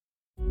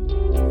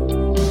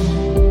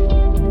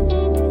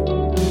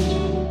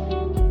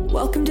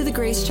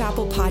Grace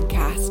Chapel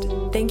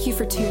podcast. Thank you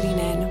for tuning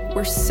in.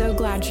 We're so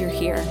glad you're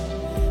here.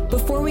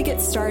 Before we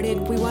get started,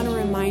 we want to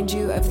remind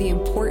you of the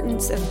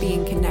importance of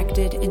being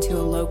connected into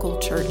a local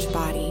church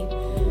body.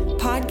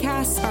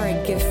 Podcasts are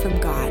a gift from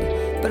God,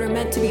 but are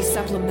meant to be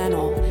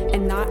supplemental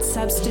and not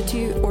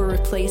substitute or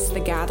replace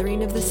the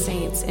gathering of the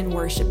saints in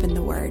worship in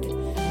the Word.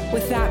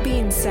 With that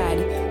being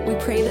said, we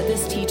pray that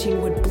this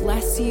teaching would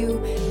bless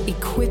you,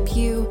 equip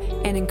you,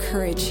 and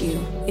encourage you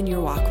in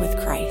your walk with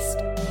Christ.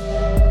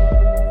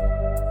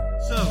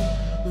 So,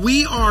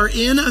 we are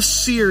in a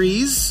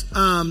series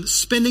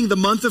spending the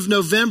month of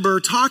November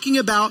talking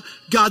about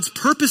God's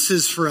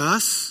purposes for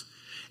us,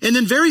 and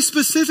then very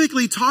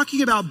specifically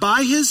talking about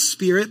by His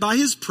Spirit, by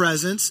His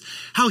presence,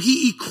 how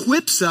He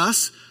equips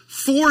us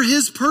for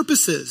His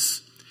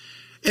purposes.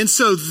 And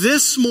so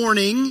this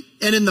morning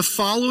and in the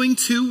following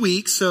 2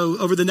 weeks, so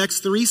over the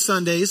next 3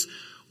 Sundays,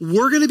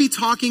 we're going to be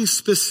talking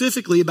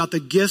specifically about the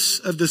gifts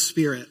of the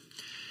Spirit.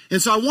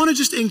 And so I want to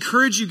just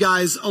encourage you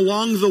guys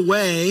along the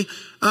way,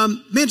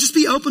 just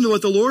be open to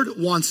what the Lord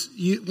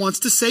wants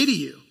to say to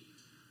you.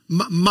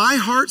 My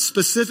heart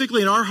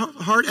specifically, and our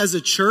heart as a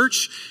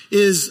church,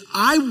 is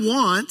I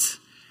want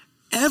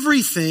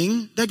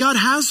everything that God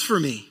has for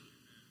me.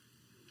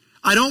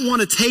 I don't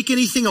want to take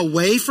anything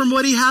away from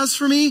what He has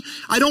for me.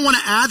 I don't want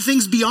to add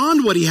things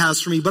beyond what He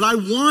has for me, but I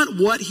want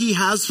what He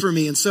has for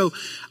me. And so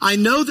I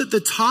know that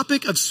the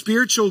topic of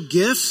spiritual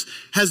gifts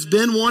has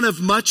been one of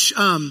much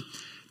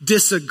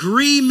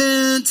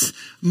disagreement,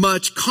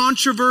 much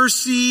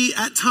controversy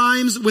at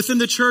times within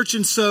the church.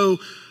 And so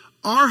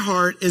our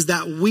heart is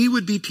that we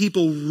would be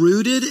people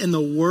rooted in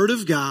the Word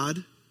of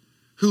God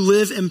who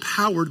live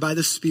empowered by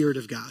the Spirit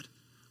of God.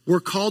 We're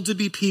called to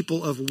be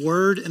people of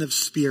word and of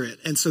spirit.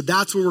 And so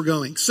that's where we're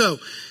going. So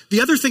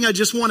the other thing I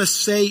just want to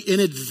say in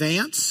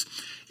advance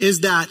is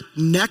that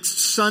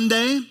next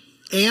Sunday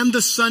and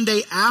the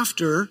Sunday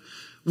after,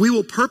 we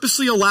will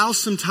purposely allow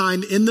some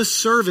time in the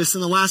service,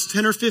 in the last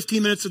 10 or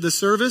 15 minutes of the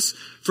service,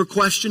 for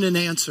question and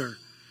answer.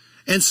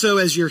 And so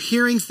as you're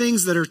hearing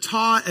things that are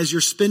taught, as you're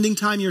spending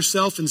time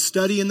yourself in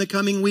study in the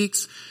coming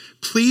weeks,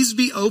 please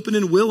be open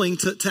and willing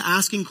to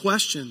asking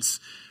questions.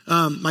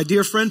 My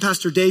dear friend,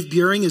 Pastor Dave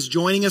Buring, is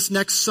joining us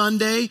next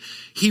Sunday.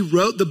 He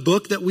wrote the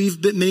book that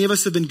many of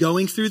us have been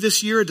going through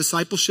this year, a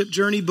discipleship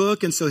journey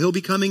book. And so he'll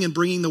be coming and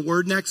bringing the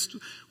word next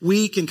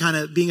week and kind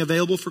of being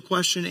available for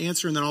question and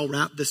answer. And then I'll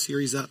wrap this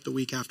series up the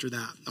week after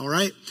that. All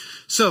right.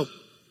 So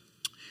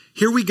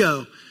here we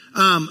go.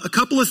 A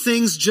couple of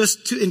things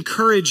just to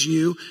encourage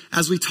you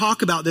as we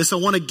talk about this. I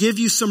want to give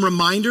you some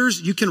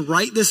reminders. You can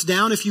write this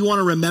down if you want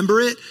to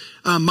remember it.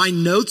 My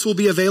notes will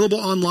be available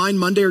online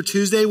Monday or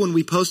Tuesday when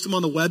we post them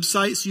on the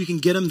website, so you can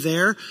get them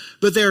there.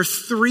 But there are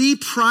 3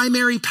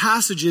 primary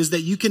passages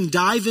that you can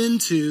dive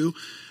into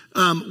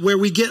where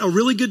we get a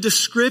really good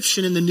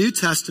description in the New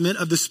Testament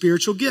of the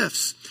spiritual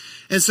gifts.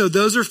 And so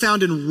those are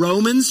found in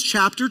Romans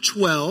chapter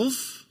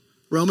 12.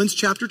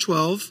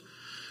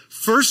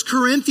 1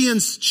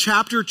 Corinthians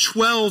chapter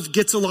 12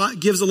 gives a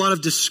lot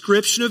of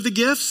description of the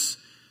gifts,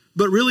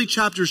 but really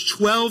chapters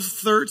 12,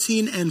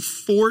 13, and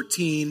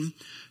 14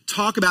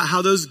 talk about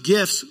how those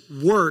gifts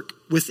work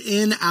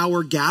within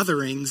our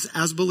gatherings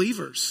as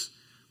believers,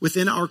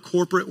 within our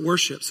corporate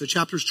worship. So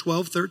chapters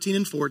 12, 13,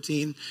 and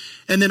 14.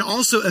 And then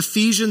also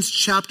Ephesians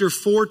chapter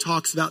 4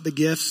 talks about the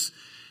gifts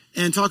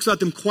and talks about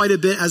them quite a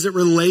bit as it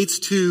relates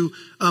to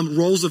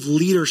roles of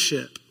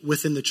leadership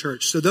within the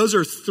church. So those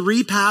are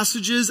 3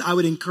 passages I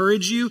would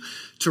encourage you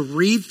to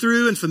read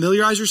through and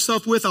familiarize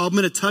yourself with. I'm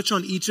going to touch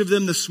on each of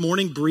them this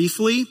morning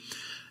briefly.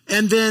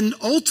 And then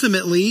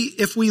ultimately,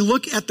 if we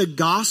look at the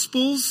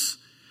Gospels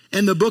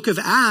and the book of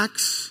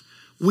Acts,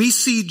 we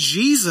see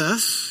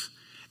Jesus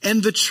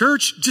and the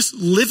church just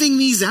living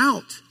these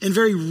out in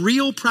very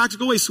real,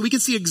 practical ways. So we can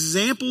see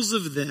examples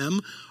of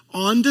them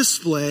on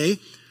display,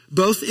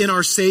 both in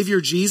our Savior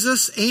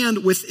Jesus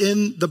and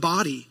within the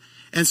body.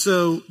 And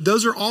so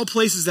those are all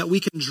places that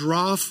we can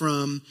draw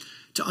from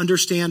to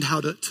understand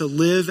how to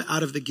live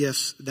out of the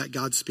gifts that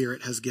God's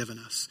Spirit has given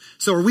us.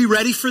 So are we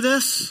ready for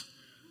this?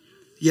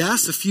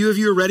 Yes, a few of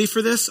you are ready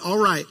for this? All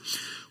right.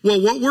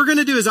 Well, what we're going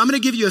to do is I'm going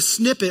to give you a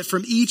snippet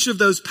from each of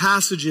those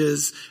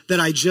passages that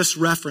I just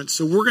referenced.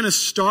 So we're going to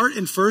start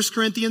in 1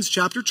 Corinthians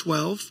chapter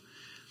 12,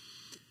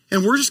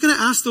 and we're just going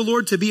to ask the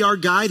Lord to be our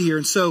guide here.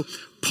 And so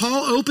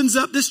Paul opens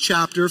up this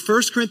chapter,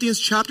 1 Corinthians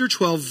chapter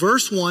 12,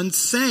 verse 1,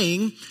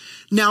 saying,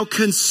 "Now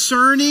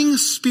concerning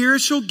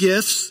spiritual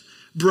gifts,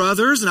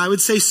 brothers," and I would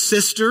say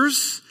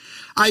sisters,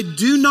 "I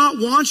do not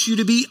want you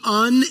to be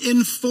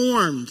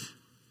uninformed."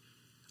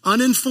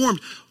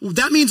 Uninformed.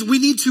 That means we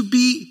need to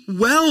be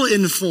well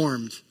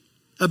informed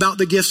about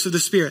the gifts of the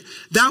Spirit.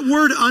 That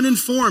word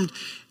uninformed,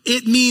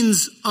 it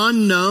means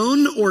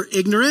unknown or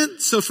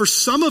ignorant. So for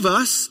some of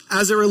us,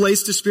 as it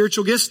relates to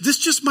spiritual gifts, this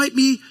just might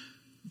be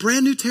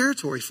brand new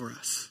territory for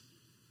us.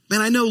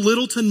 Man, I know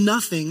little to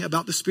nothing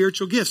about the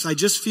spiritual gifts. I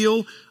just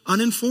feel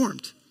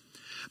uninformed.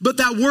 But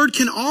that word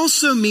can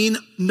also mean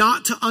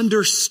not to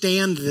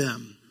understand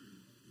them.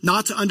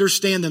 Not to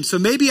understand them. So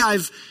maybe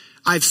I've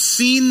I've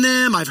seen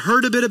them, I've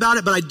heard a bit about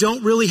it, but I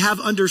don't really have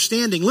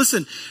understanding.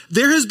 Listen,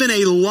 there has been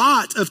a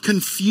lot of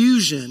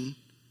confusion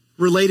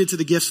related to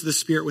the gifts of the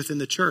Spirit within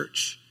the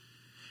church.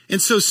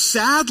 And so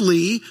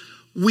sadly,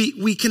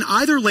 we can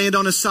either land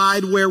on a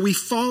side where we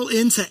fall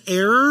into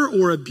error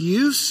or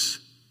abuse,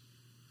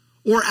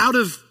 or out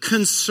of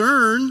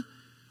concern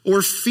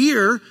or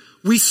fear,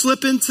 we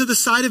slip into the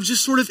side of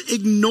just sort of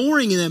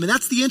ignoring them. And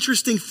that's the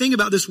interesting thing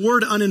about this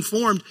word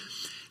uninformed.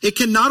 It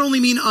can not only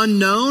mean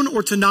unknown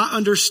or to not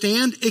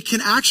understand, it can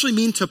actually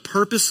mean to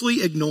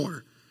purposely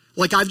ignore.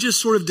 Like I've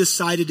just sort of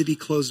decided to be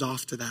closed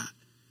off to that.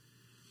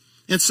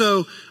 And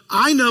so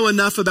I know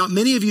enough about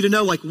many of you to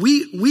know, like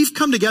we've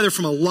come together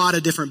from a lot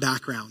of different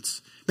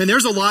backgrounds. And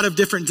there's a lot of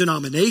different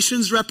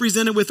denominations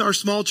represented with our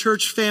small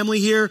church family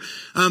here.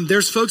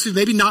 There's folks who've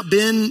maybe not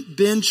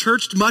been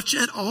churched much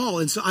at all.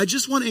 And so I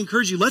just want to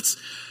encourage you, let's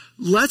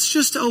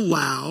just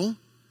allow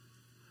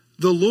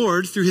the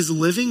Lord through his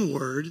living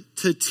word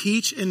to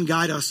teach and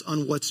guide us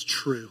on what's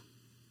true.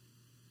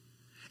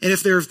 And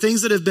if there are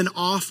things that have been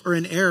off or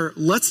in error,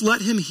 let's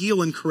let him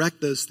heal and correct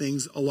those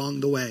things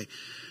along the way.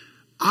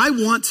 I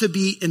want to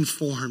be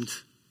informed.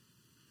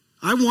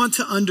 I want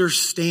to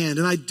understand,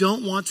 and I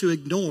don't want to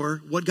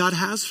ignore what God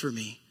has for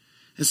me.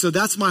 And so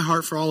that's my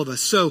heart for all of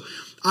us. So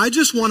I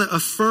just want to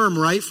affirm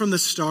right from the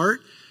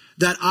start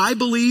that I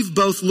believe,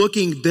 both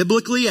looking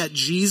biblically at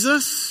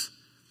Jesus,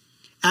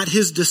 at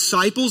his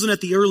disciples, and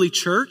at the early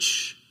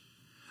church,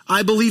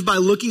 I believe by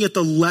looking at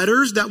the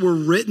letters that were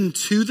written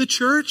to the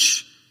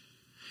church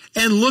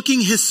and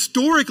looking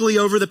historically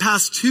over the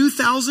past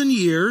 2,000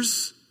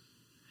 years,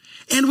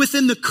 and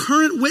within the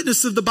current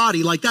witness of the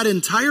body, like that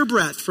entire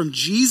breadth from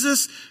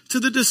Jesus to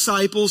the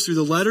disciples through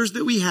the letters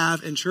that we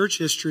have in church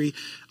history,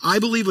 I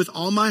believe with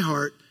all my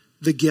heart,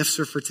 the gifts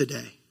are for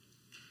today.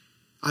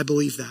 I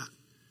believe that.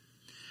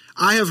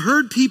 I have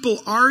heard people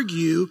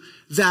argue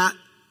that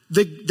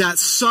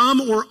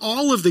some or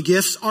all of the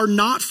gifts are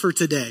not for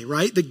today,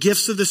 right? The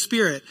gifts of the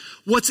Spirit.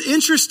 What's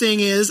interesting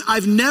is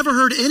I've never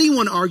heard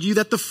anyone argue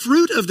that the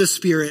fruit of the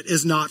Spirit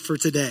is not for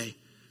today.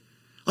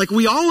 Like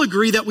we all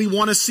agree that we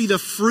want to see the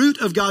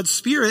fruit of God's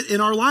Spirit in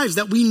our lives,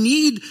 that we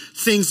need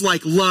things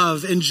like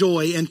love and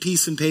joy and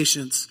peace and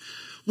patience.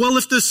 Well,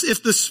 if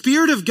the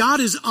Spirit of God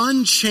is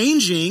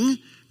unchanging,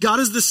 God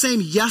is the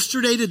same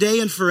yesterday, today,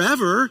 and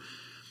forever.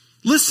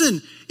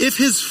 Listen, if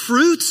his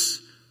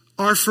fruits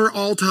are for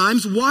all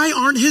times, why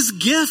aren't his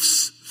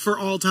gifts for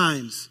all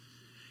times?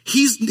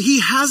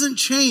 He hasn't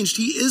changed.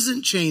 He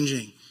isn't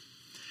changing.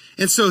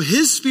 And so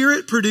his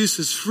Spirit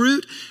produces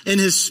fruit and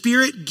his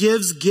Spirit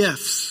gives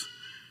gifts.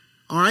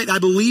 All right, I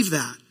believe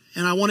that.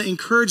 And I want to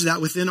encourage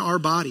that within our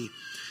body.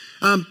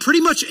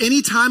 Pretty much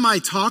any time I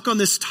talk on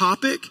this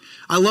topic,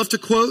 I love to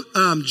quote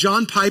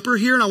John Piper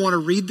here, and I want to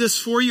read this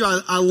for you.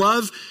 I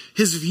love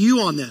his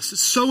view on this.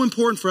 It's so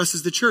important for us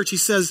as the church. He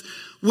says,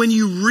 when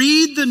you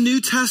read the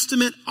New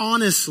Testament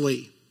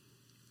honestly,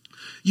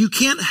 you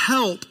can't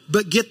help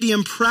but get the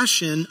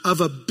impression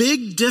of a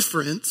big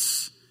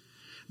difference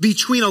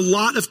between a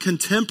lot of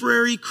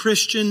contemporary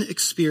Christian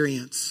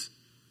experience.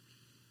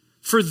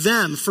 For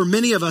them, for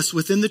many of us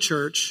within the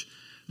church,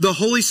 the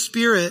Holy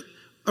Spirit,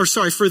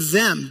 for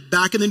them,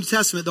 back in the New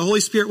Testament, the Holy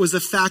Spirit was a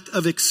fact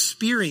of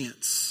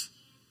experience.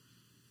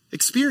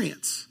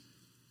 Experience.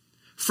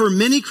 For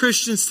many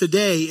Christians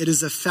today, it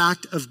is a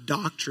fact of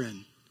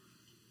doctrine.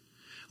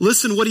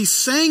 Listen, what he's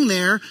saying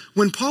there,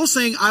 when Paul's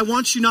saying, I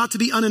want you not to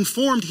be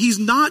uninformed, he's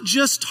not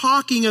just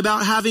talking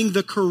about having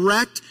the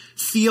correct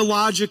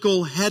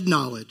theological head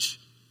knowledge.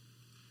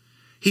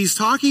 He's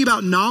talking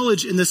about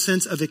knowledge in the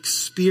sense of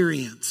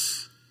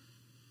experience.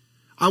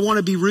 I want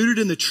to be rooted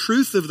in the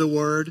truth of the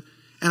word,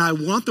 and I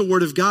want the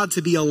word of God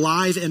to be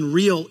alive and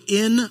real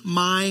in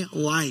my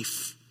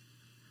life.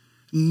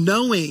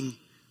 Knowing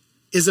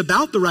is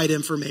about the right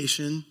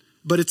information,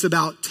 but it's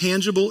about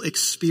tangible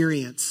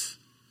experience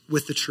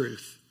with the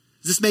truth.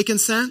 Is this making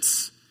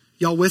sense?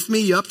 Y'all with me?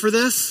 You up for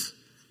this?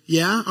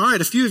 Yeah? All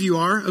right, a few of you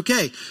are.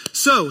 Okay,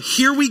 so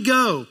here we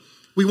go.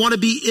 We want to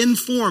be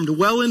informed,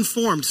 well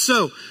informed.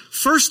 So,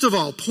 first of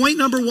all, point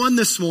number one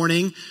this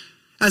morning,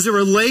 as it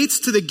relates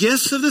to the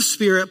gifts of the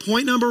Spirit,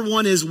 point number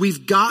one is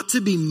we've got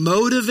to be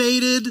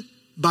motivated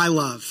by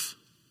love.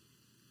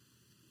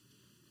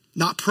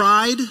 Not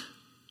pride,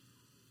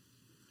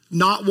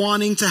 not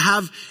wanting to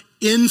have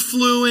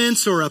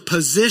influence or a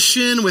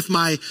position with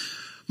my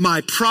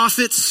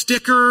prophet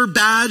sticker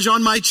badge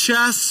on my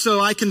chest so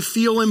I can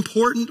feel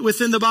important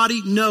within the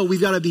body. No, we've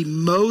got to be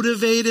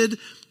motivated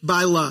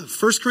by love.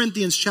 1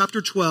 Corinthians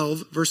chapter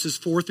 12, verses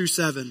 4 through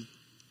 7.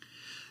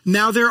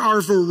 Now there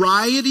are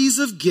varieties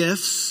of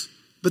gifts,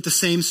 but the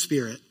same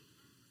Spirit.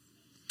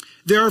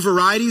 There are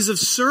varieties of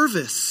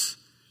service,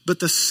 but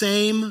the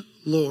same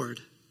Lord.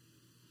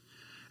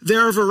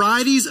 There are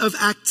varieties of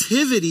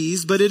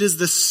activities, but it is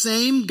the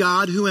same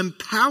God who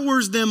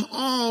empowers them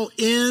all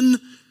in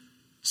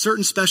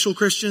certain special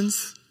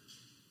Christians.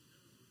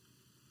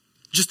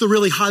 Just the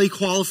really highly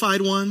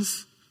qualified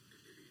ones?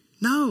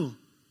 No,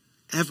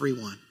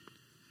 everyone.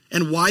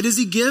 And why does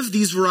he give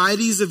these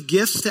varieties of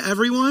gifts to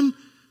everyone?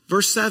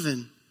 Verse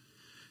 7.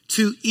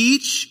 To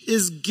each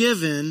is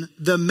given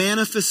the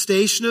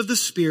manifestation of the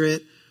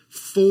Spirit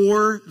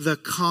for the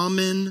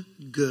common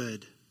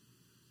good.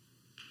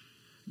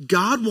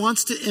 God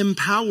wants to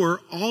empower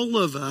all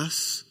of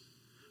us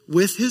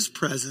with his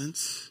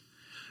presence,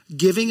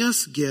 giving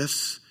us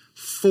gifts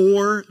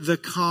for the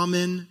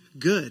common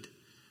good.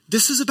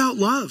 This is about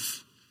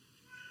love.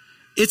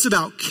 It's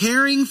about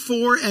caring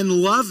for and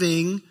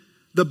loving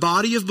the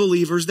body of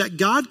believers that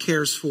God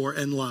cares for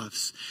and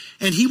loves.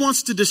 And he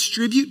wants to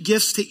distribute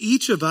gifts to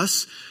each of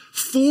us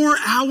for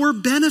our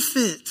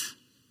benefit.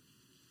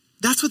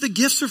 That's what the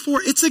gifts are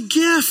for. It's a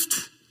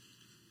gift.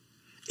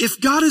 If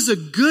God is a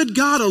good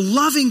God, a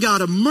loving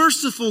God, a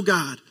merciful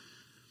God,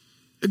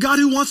 a God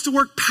who wants to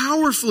work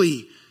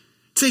powerfully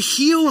to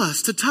heal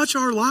us, to touch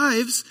our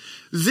lives,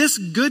 this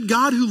good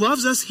God who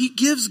loves us, he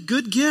gives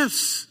good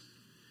gifts.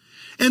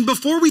 And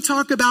before we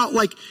talk about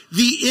like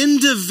the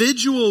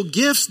individual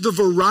gifts, the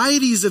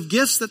varieties of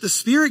gifts that the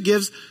Spirit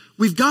gives,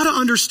 we've got to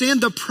understand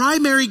the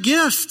primary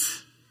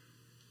gift.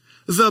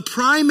 The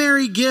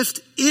primary gift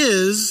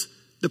is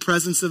the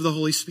presence of the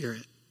Holy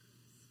Spirit.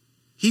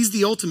 He's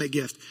the ultimate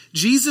gift.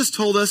 Jesus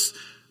told us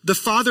the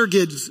Father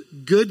gives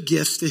good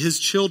gifts to his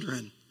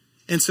children,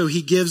 and so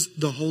he gives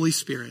the Holy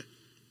Spirit.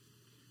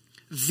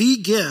 The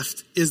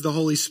gift is the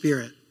Holy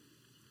Spirit.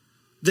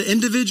 The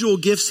individual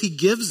gifts he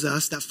gives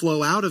us that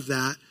flow out of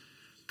that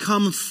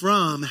come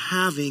from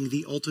having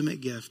the ultimate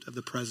gift of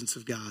the presence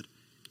of God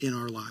in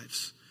our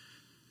lives.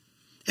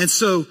 And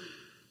so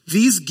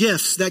these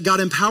gifts that God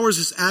empowers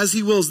us as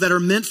he wills that are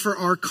meant for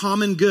our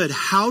common good,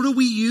 how do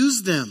we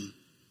use them?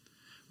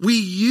 We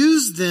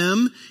use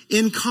them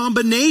in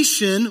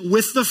combination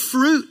with the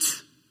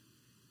fruit.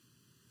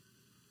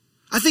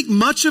 I think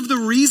much of the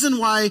reason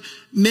why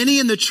many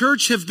in the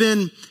church have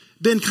been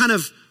kind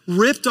of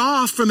ripped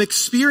off from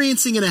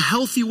experiencing in a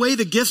healthy way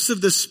the gifts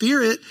of the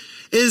Spirit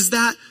is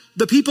that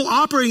the people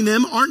operating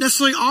them aren't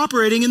necessarily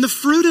operating in the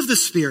fruit of the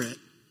Spirit.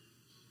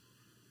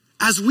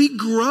 As we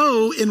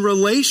grow in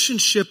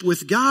relationship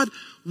with God,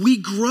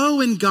 we grow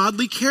in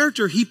godly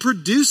character. He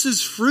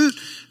produces fruit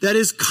that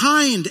is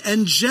kind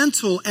and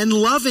gentle and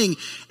loving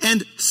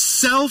and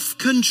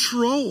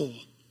self-control.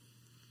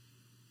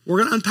 We're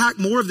going to unpack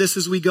more of this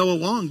as we go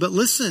along, but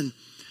listen,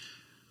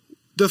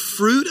 the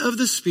fruit of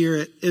the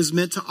Spirit is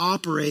meant to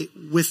operate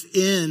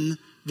within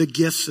the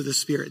gifts of the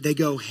Spirit. They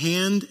go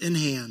hand in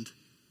hand.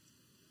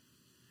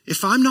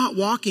 If I'm not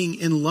walking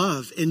in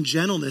love, in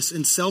gentleness,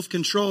 in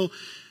self-control,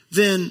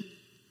 then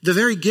the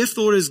very gift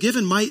the Lord has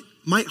given might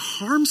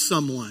harm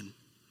someone.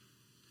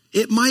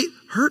 It might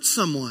hurt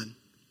someone.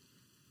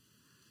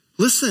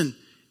 Listen,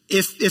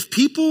 if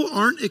people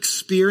aren't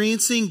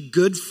experiencing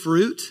good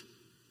fruit,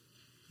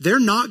 they're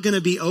not going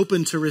to be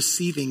open to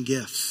receiving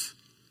gifts.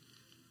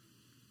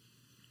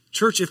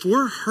 Church, if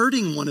we're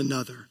hurting one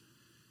another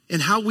in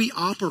how we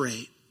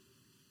operate,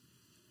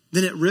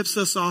 then it rips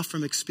us off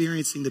from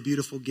experiencing the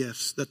beautiful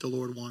gifts that the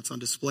Lord wants on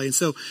display. And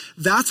so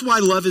that's why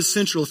love is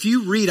central. If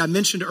you read, I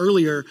mentioned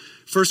earlier,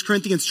 1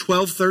 Corinthians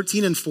 12,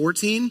 13, and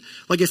 14.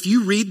 Like if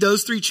you read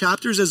those three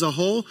chapters as a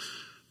whole,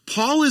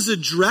 Paul is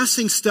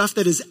addressing stuff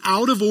that is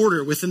out of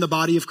order within the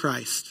body of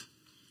Christ.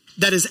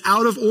 That is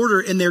out of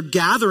order in their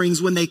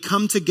gatherings when they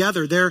come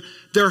together. They're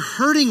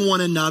hurting one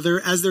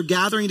another as they're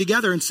gathering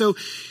together. And so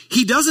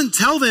he doesn't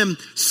tell them,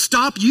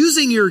 stop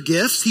using your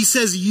gifts. He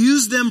says,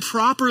 use them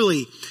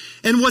properly.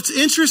 And what's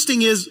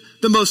interesting is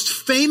the most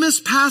famous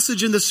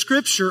passage in the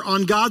scripture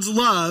on God's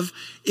love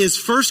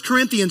is 1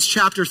 Corinthians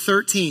chapter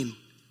 13.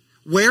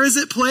 Where is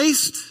it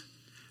placed?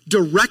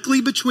 Directly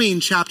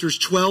between chapters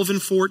 12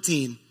 and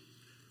 14,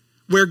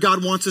 where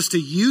God wants us to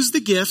use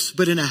the gifts,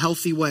 but in a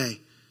healthy way.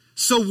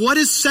 So what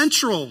is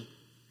central?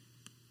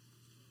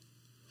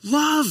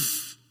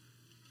 Love.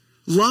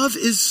 Love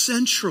is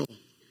central.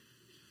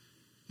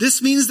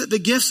 This means that the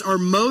gifts are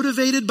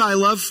motivated by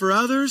love for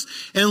others.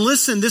 And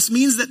listen, this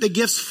means that the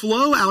gifts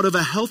flow out of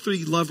a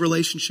healthy love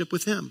relationship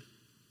with him.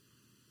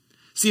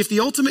 See, if the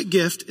ultimate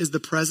gift is the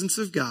presence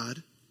of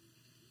God,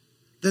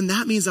 then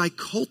that means I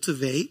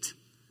cultivate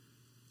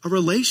a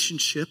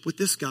relationship with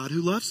this God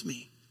who loves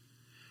me.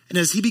 And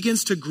as he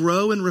begins to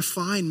grow and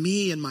refine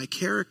me and my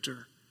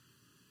character,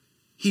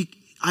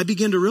 I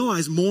begin to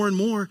realize more and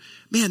more,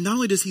 man, not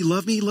only does he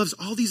love me, he loves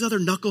all these other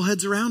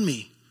knuckleheads around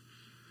me.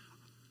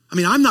 I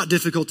mean, I'm not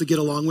difficult to get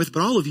along with,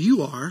 but all of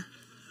you are.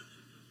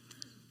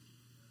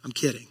 I'm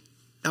kidding.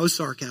 That was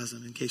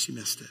sarcasm in case you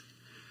missed it.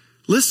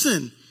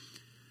 Listen,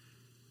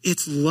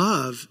 it's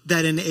love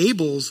that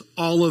enables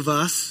all of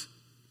us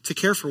to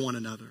care for one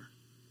another.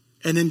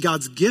 And then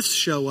God's gifts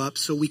show up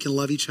so we can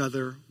love each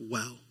other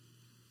well.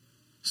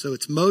 So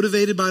it's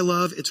motivated by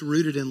love. It's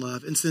rooted in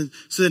love. And so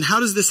then how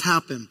does this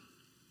happen?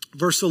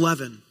 Verse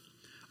 11.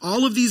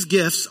 All of these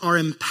gifts are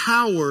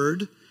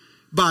empowered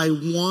by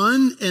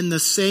one and the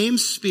same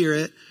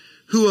Spirit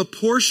who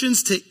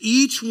apportions to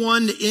each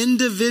one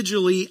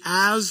individually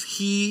as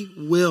he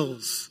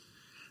wills.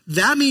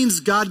 That means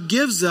God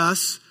gives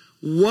us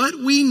what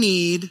we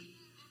need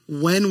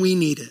when we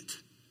need it.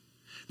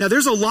 Now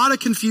there's a lot of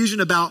confusion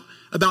about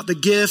about the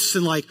gifts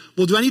and like,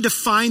 well, do I need to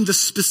find the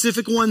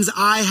specific ones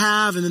I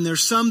have? And then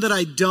there's some that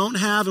I don't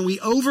have. And we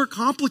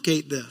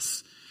overcomplicate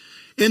this.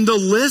 In the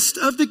list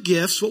of the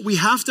gifts, what we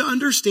have to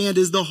understand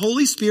is the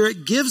Holy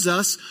Spirit gives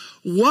us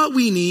what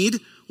we need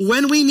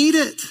when we need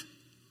it.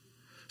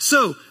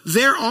 So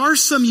there are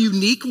some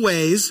unique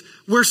ways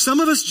where some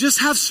of us just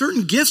have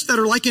certain gifts that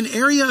are like an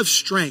area of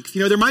strength.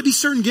 You know, there might be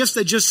certain gifts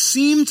that just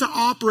seem to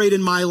operate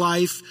in my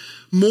life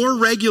more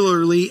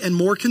regularly and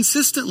more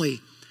consistently.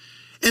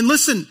 And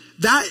listen,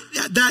 that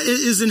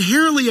is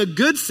inherently a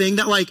good thing,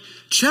 that like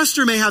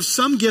Chester may have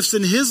some gifts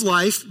in his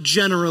life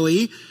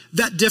generally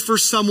that differ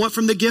somewhat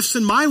from the gifts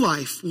in my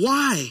life.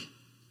 Why?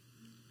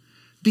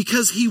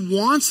 Because he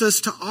wants us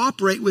to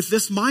operate with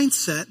this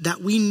mindset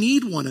that we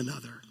need one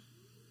another.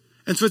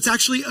 And so it's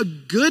actually a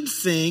good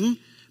thing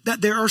that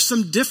there are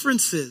some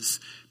differences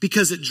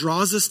because it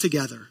draws us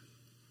together.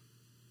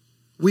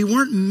 We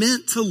weren't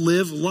meant to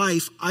live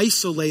life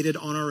isolated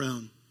on our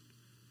own.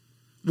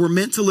 We're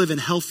meant to live in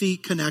healthy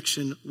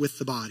connection with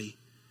the body.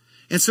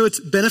 And so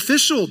it's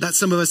beneficial that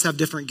some of us have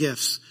different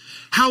gifts.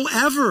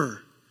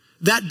 However,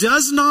 that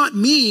does not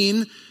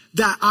mean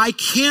that I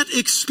can't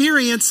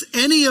experience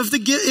any of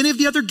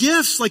the other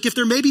gifts. Like if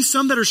there may be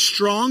some that are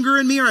stronger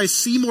in me or I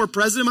see more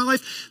present in my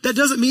life, that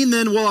doesn't mean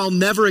then, well, I'll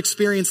never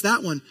experience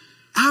that one.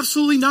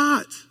 Absolutely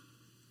not.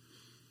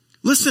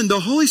 Listen, the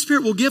Holy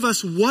Spirit will give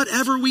us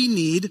whatever we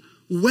need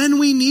when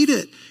we need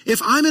it.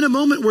 If I'm in a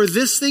moment where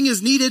this thing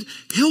is needed,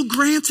 He'll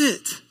grant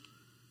it.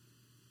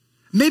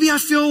 Maybe I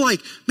feel like,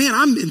 man,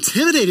 I'm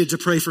intimidated to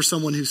pray for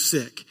someone who's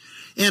sick.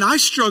 And I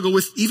struggle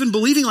with even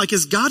believing, like,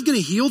 is God going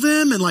to heal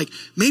them? And like,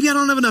 maybe I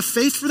don't have enough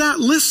faith for that.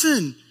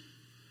 Listen,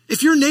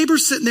 if your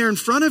neighbor's sitting there in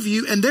front of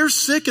you and they're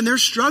sick and they're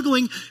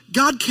struggling,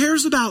 God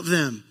cares about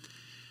them.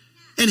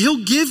 And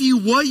He'll give you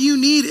what you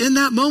need in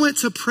that moment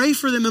to pray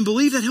for them and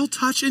believe that He'll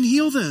touch and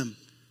heal them.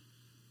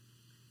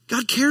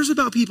 God cares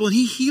about people and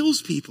He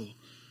heals people.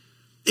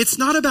 It's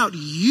not about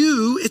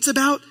you, it's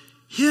about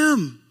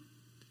Him.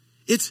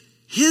 It's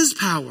His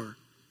power.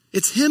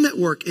 It's Him at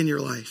work in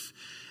your life.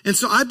 And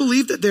so I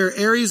believe that there are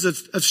areas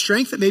of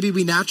strength that maybe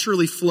we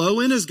naturally flow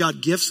in as God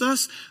gifts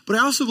us, but I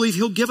also believe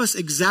He'll give us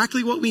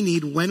exactly what we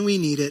need when we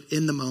need it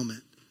in the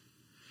moment.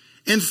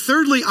 And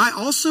thirdly, I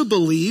also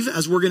believe,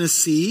 as we're going to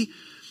see,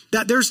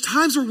 that there's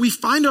times where we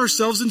find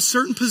ourselves in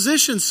certain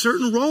positions,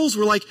 certain roles.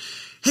 We're like,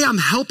 hey, I'm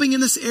helping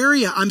in this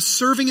area. I'm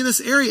serving in this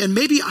area. And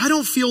maybe I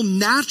don't feel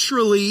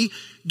naturally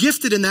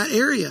gifted in that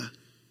area.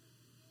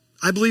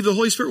 I believe the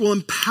Holy Spirit will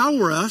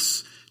empower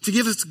us to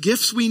give us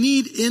gifts we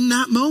need in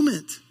that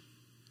moment.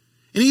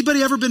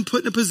 Anybody ever been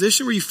put in a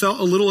position where you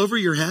felt a little over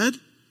your head?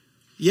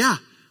 Yeah.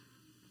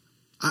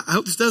 I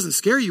hope this doesn't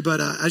scare you,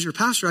 but as your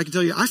pastor, I can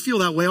tell you, I feel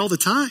that way all the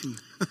time.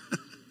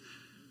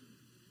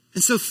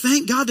 And so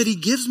thank God that He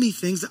gives me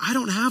things that I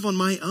don't have on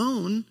my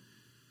own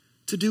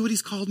to do what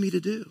He's called me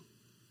to do.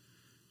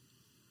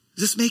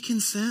 Is this making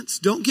sense?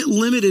 Don't get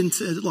limited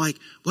to like,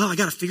 well, I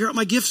got to figure out what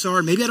my gifts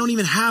are. Maybe I don't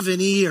even have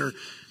any, or,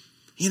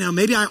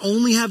 maybe I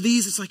only have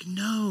these. It's like,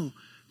 no,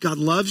 God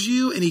loves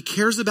you and He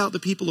cares about the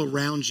people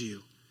around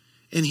you.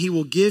 And He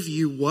will give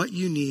you what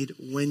you need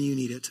when you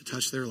need it to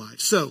touch their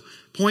lives. So,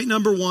 point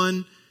number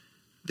 1,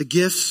 the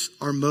gifts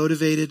are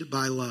motivated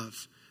by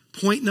love.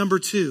 Point number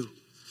 2,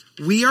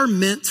 we are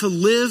meant to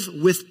live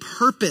with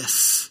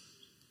purpose.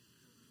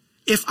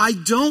 If I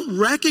don't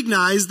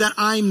recognize that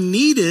I'm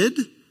needed,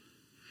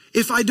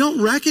 if I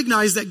don't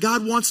recognize that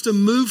God wants to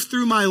move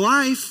through my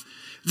life,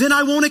 then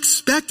I won't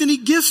expect any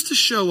gifts to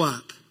show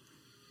up.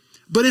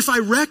 But if I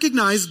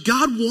recognize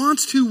God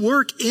wants to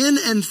work in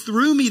and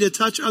through me to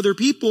touch other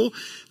people,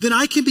 then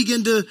I can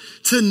begin to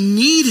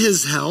need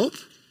His help,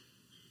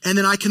 and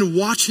then I can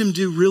watch Him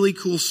do really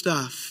cool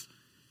stuff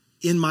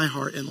in my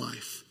heart and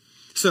life.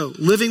 So,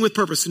 living with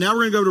purpose. So now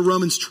we're going to go to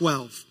Romans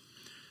 12.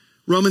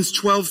 Romans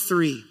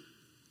 12:3.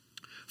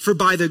 For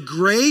by the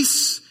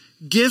grace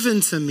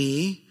given to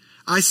me,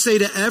 I say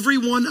to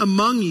everyone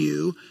among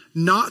you,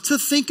 not to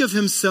think of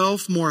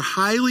himself more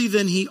highly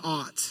than he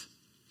ought,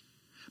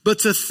 but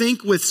to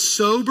think with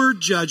sober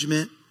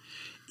judgment,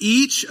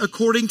 each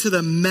according to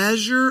the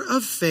measure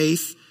of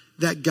faith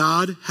that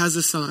God has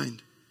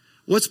assigned.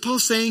 What's Paul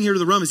saying here to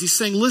the Romans? He's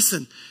saying,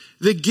 listen,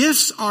 the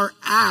gifts are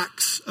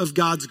acts of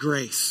God's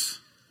grace.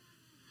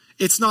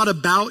 It's not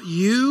about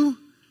you.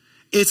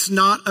 It's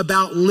not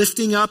about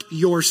lifting up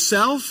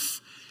yourself.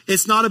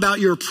 It's not about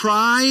your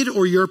pride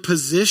or your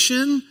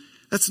position.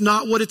 That's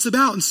not what it's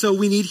about. And so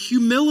we need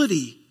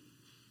humility.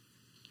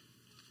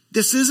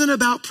 This isn't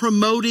about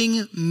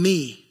promoting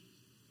me.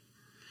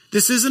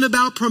 This isn't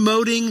about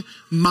promoting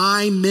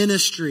my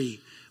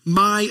ministry,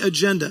 my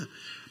agenda.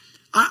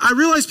 I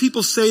realize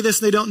people say this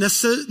and they don't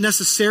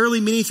necessarily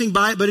mean anything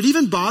by it, but it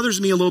even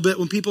bothers me a little bit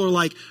when people are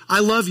like,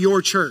 I love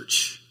your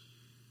church,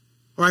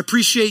 or I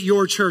appreciate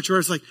your church, or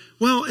it's like,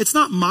 well, it's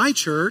not my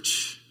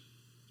church.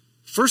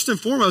 First and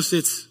foremost,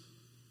 it's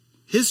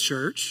His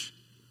church,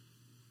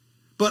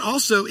 but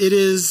also it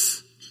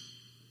is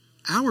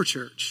our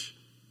church.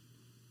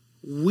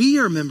 We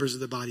are members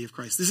of the body of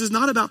Christ. This is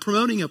not about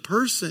promoting a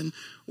person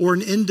or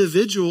an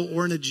individual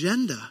or an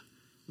agenda.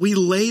 we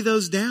lay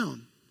those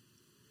down.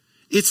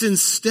 It's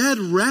instead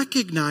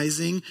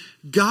recognizing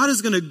God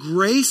is going to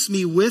grace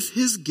me with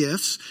his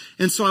gifts.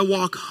 And so I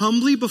walk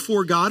humbly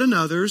before God and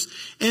others.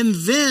 And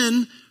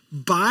then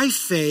by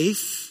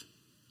faith,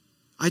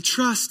 I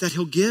trust that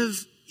he'll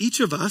give each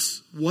of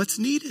us what's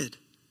needed.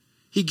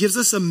 He gives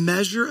us a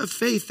measure of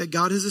faith that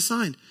God has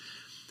assigned.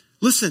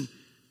 Listen,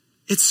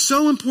 it's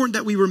so important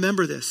that we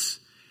remember this.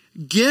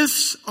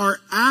 Gifts are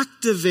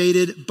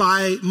activated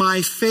by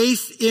my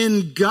faith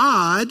in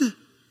God,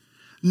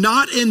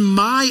 not in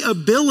my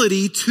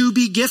ability to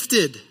be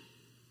gifted.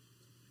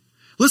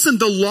 Listen,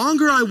 the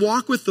longer I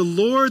walk with the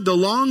Lord, the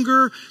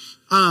longer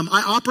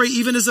I operate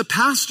even as a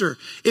pastor.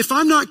 If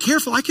I'm not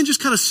careful, I can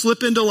just kind of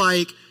slip into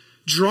like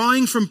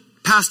drawing from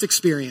past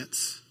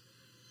experience.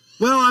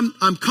 Well,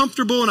 I'm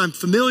comfortable and I'm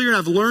familiar and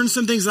I've learned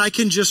some things and I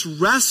can just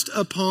rest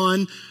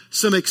upon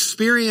some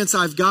experience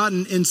I've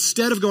gotten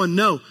instead of going,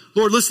 no,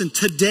 Lord, listen,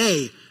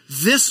 today,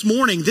 this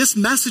morning, this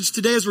message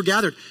today as we're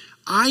gathered,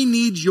 I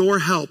need your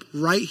help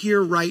right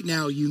here, right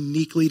now,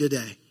 uniquely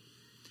today.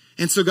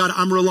 And so God,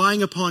 I'm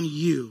relying upon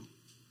you,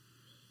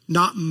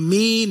 not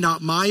me,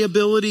 not my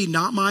ability,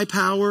 not my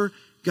power.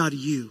 God,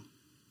 you,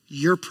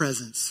 your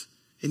presence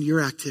and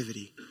your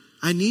activity.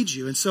 I need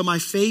you. And so my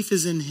faith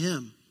is in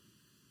him.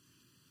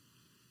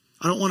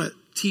 I don't want to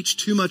teach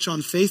too much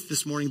on faith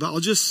this morning, but I'll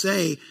just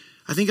say,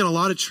 I think in a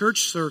lot of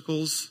church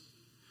circles,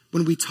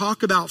 when we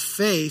talk about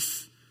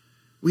faith,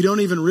 we don't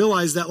even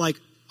realize that like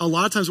a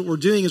lot of times what we're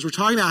doing is we're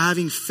talking about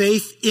having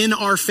faith in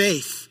our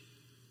faith.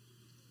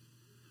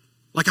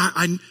 Like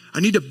I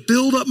need to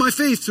build up my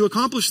faith to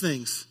accomplish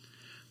things.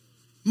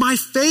 My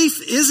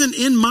faith isn't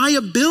in my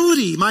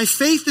ability. My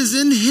faith is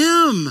in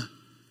him.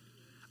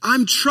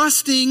 I'm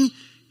trusting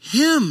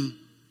him.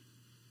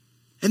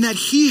 And that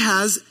he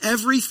has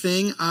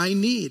everything I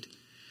need.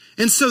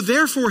 And so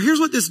therefore,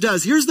 here's what this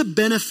does. Here's the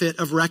benefit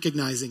of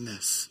recognizing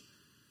this.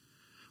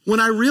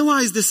 When I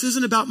realize this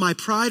isn't about my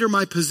pride or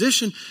my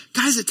position,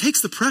 guys, it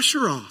takes the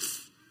pressure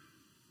off.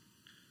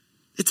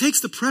 It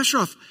takes the pressure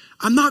off.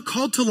 I'm not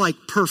called to like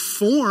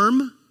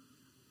perform.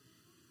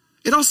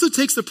 It also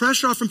takes the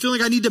pressure off from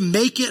feeling like I need to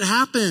make it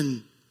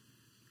happen.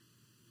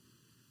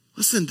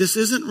 Listen, this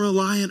isn't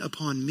reliant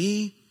upon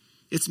me.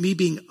 It's me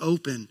being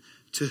open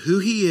to who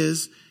he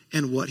is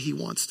and what he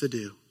wants to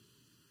do.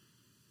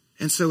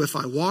 And so if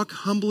I walk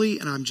humbly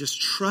and I'm just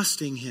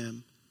trusting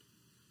him,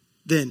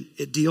 then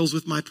it deals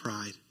with my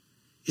pride.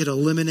 It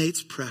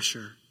eliminates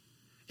pressure.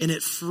 And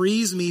it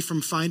frees me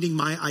from finding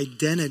my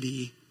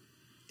identity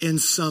in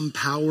some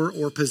power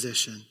or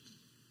position.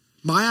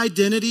 My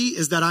identity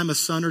is that I'm a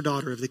son or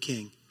daughter of the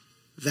king.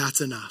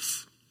 That's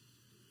enough.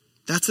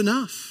 That's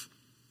enough.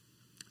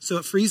 So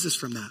it frees us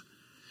from that.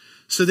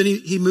 So then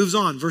he moves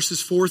on,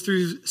 verses 4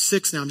 through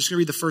 6 now. I'm just going to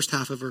read the first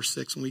half of verse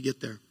 6 when we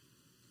get there.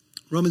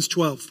 Romans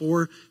 12,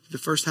 4, the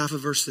first half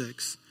of verse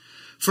 6.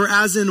 For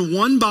as in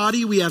one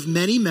body we have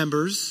many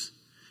members,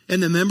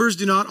 and the members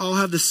do not all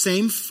have the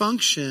same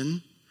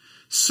function,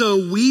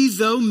 so we,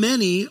 though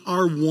many,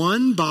 are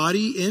one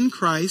body in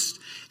Christ,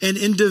 and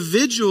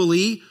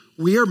individually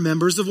we are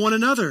members of one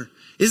another.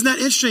 Isn't that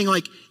interesting?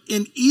 Like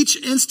in each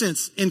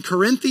instance, in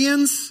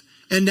Corinthians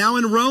and now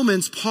in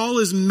Romans, Paul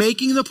is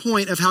making the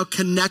point of how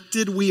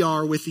connected we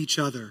are with each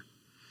other,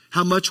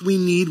 how much we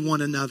need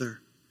one another.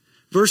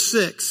 Verse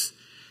 6,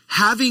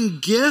 having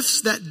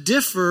gifts that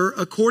differ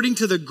according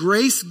to the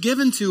grace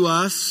given to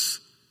us,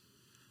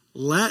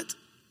 let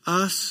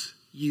us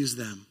use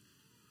them.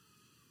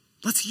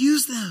 Let's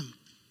use them.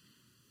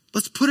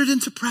 Let's put it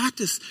into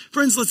practice.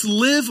 Friends, let's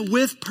live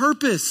with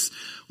purpose.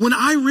 When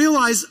I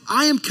realize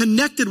I am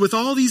connected with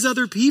all these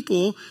other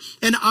people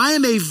and I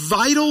am a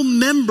vital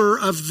member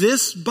of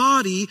this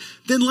body,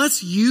 then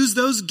let's use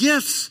those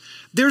gifts.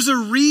 There's a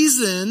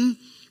reason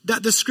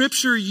that the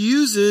scripture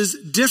uses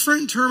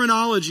different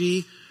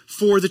terminology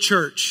for the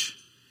church.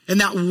 And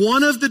that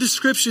one of the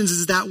descriptions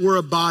is that we're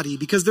a body,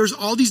 because there's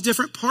all these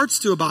different parts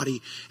to a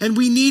body and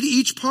we need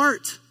each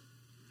part.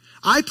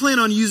 I plan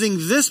on using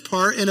this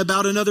part in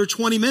about another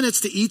 20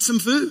 minutes to eat some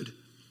food.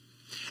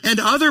 And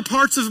other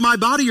parts of my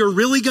body are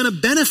really going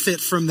to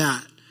benefit from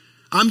that.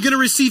 I'm going to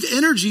receive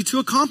energy to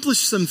accomplish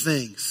some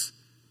things.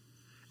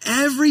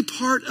 Every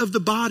part of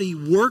the body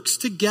works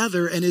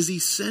together and is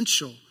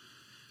essential.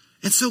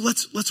 And so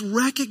let's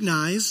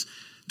recognize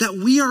that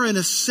we are an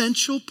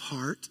essential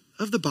part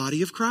of the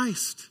body of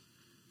Christ.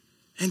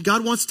 And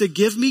God wants to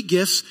give me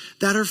gifts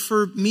that are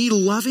for me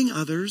loving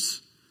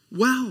others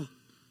well.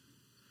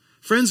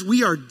 Friends,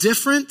 we are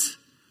different,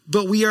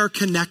 but we are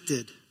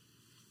connected.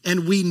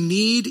 And we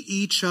need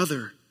each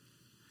other.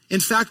 In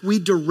fact, we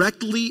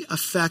directly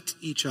affect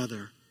each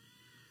other.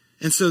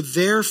 And so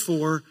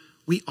therefore,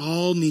 we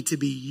all need to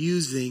be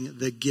using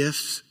the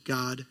gifts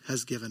God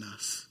has given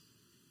us.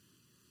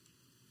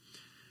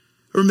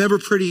 I remember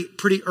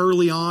pretty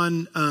early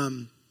on,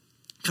 kind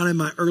of in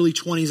my early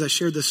 20s, I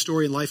shared this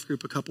story in Life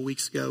Group a couple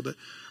weeks ago, but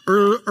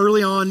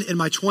early on in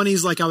my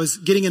 20s, like I was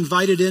getting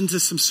invited into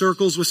some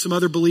circles with some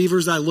other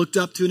believers I looked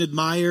up to and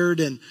admired,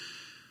 and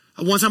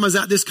One time I was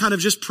at this kind of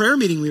just prayer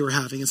meeting we were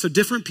having. And so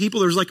different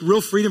people, there's like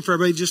real freedom for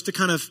everybody just to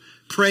kind of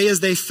pray as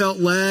they felt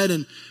led.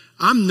 And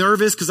I'm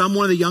nervous because I'm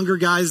one of the younger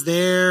guys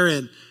there,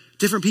 and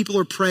different people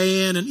are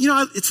praying. And,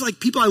 it's like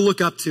people I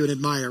look up to and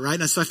admire, right?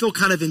 And so I feel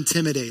kind of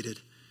intimidated.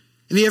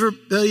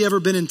 Anybody ever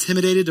been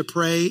intimidated to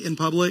pray in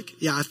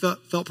public? Yeah, I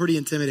felt pretty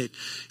intimidated.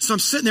 So I'm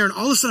sitting there, and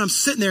all of a sudden I'm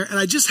sitting there, and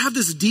I just have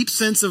this deep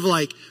sense of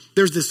like,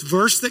 there's this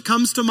verse that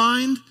comes to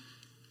mind.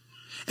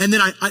 And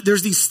then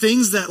there's these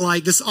things that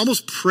like this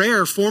almost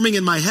prayer forming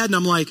in my head. And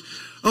I'm like,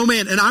 oh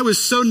man. And I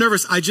was so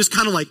nervous. I just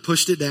kind of like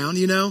pushed it down,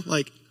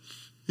 like,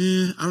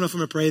 I don't know if I'm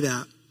going to pray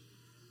that.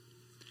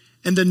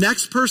 And the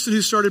next person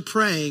who started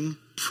praying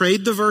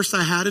prayed the verse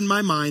I had in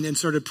my mind and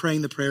started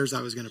praying the prayers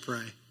I was going to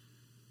pray.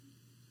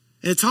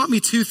 And it taught me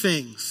two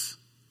things.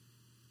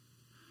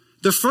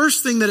 The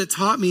first thing that it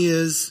taught me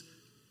is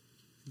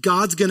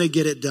God's going to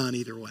get it done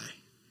either way.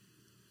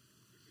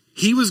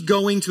 He was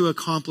going to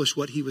accomplish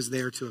what he was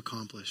there to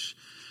accomplish.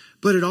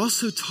 But it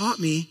also taught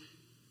me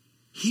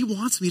he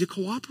wants me to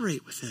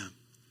cooperate with him.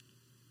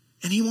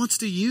 And he wants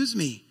to use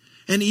me.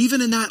 And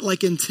even in that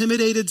like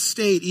intimidated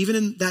state, even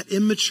in that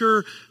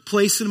immature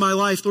place in my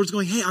life, the Lord's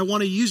going, hey, I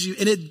want to use you.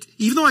 And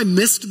even though I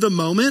missed the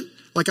moment,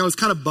 like I was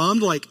kind of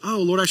bummed, like, oh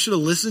Lord, I should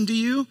have listened to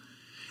you.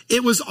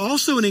 It was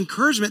also an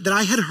encouragement that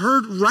I had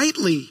heard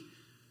rightly.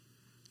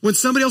 When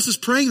somebody else is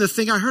praying the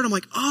thing I heard, I'm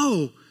like,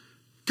 oh,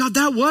 God,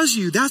 that was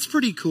you. That's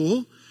pretty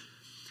cool.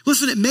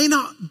 Listen, it may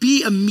not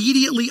be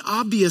immediately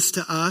obvious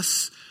to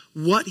us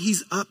what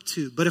he's up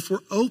to, but if we're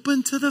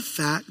open to the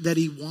fact that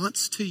he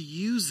wants to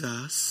use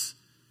us,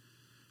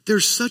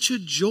 there's such a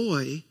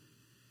joy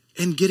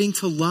in getting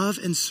to love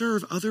and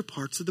serve other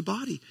parts of the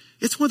body.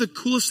 It's one of the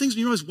coolest things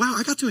when you realize, wow,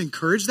 I got to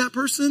encourage that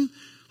person.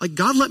 Like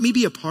God let me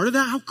be a part of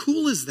that. How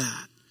cool is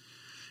that?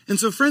 And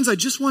so friends, I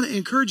just want to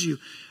encourage you.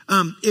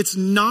 It's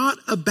not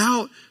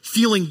about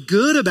feeling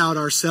good about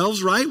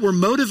ourselves, right? We're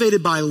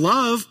motivated by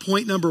love,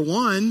 point number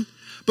one,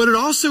 but it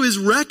also is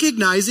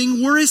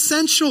recognizing we're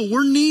essential.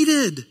 We're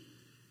needed.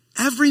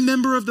 Every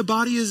member of the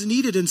body is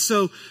needed. And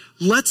so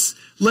let's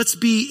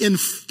be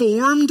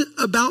informed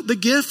about the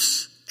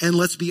gifts and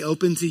let's be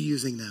open to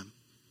using them.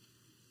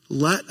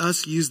 Let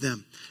us use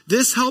them.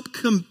 This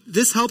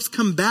helps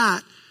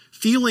combat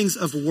feelings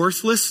of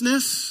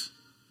worthlessness,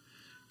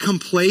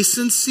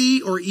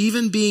 complacency, or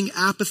even being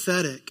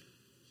apathetic.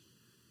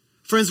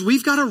 Friends,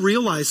 we've got to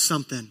realize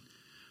something.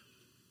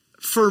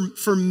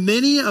 For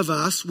many of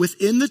us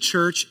within the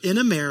church in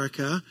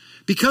America,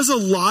 because a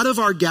lot of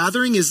our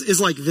gathering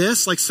is like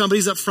this, like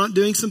somebody's up front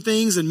doing some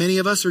things and many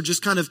of us are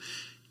just kind of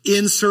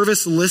in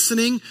service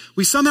listening,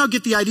 we somehow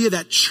get the idea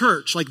that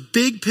church, like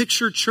big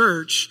picture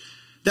church,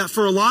 that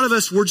for a lot of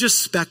us, we're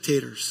just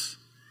spectators.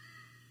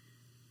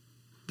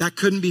 That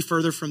couldn't be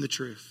further from the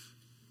truth.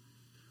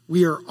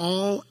 We are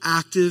all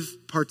active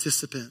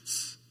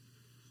participants.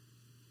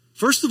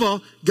 First of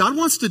all, God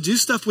wants to do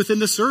stuff within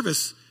the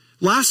service.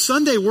 Last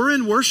Sunday, we're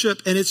in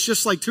worship, and it's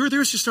just like two or three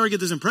of us just started to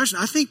get this impression.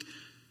 I think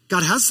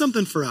God has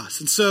something for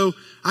us. And so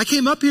I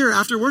came up here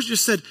after worship,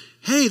 just said,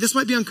 hey, this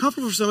might be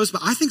uncomfortable for some of us,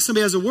 but I think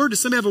somebody has a word.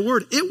 Does somebody have a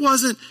word? It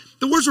wasn't.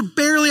 The words were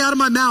barely out of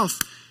my mouth.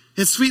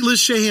 And sweet Liz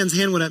Shahan's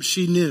hand went up.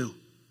 She knew.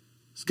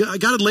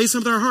 God had laid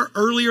something on her heart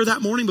earlier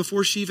that morning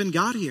before she even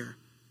got here.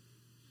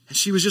 And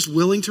she was just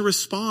willing to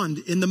respond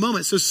in the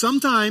moment. So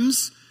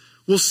sometimes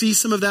we'll see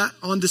some of that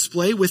on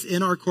display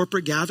within our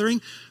corporate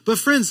gathering. But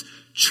friends,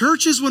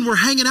 church is when we're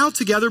hanging out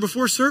together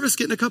before service,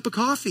 getting a cup of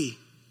coffee.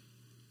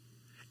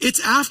 It's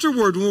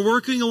afterward when we're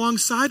working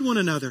alongside one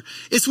another.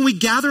 It's when we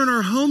gather in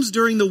our homes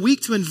during the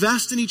week to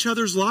invest in each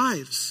other's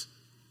lives.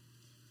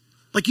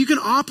 Like you can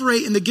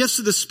operate in the gifts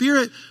of the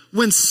Spirit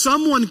when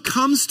someone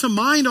comes to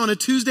mind on a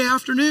Tuesday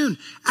afternoon.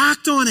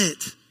 Act on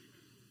it.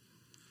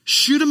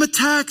 Shoot them a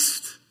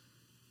text.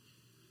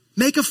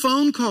 Make a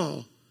phone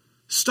call.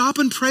 Stop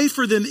and pray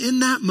for them in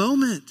that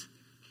moment.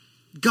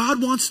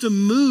 God wants to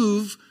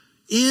move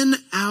in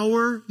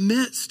our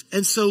midst.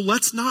 And so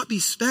let's not be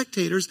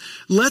spectators.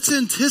 Let's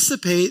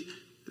anticipate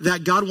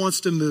that God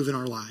wants to move in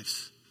our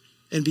lives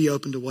and be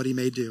open to what he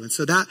may do. And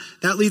so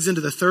that leads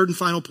into the third and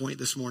final point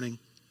this morning.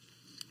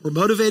 We're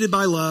motivated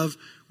by love.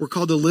 We're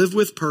called to live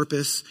with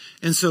purpose.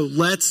 And so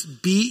let's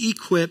be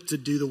equipped to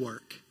do the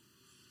work.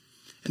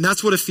 And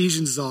that's what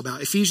Ephesians is all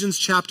about. Ephesians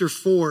chapter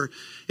 4,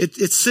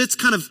 it sits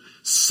kind of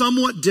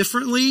somewhat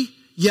differently,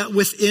 yet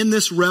within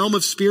this realm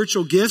of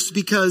spiritual gifts,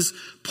 because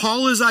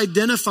Paul is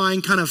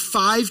identifying kind of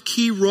 5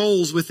 key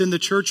roles within the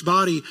church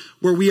body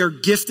where we are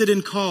gifted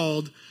and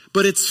called,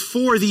 but it's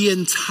for the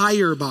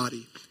entire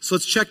body. So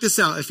let's check this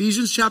out.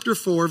 Ephesians chapter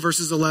 4,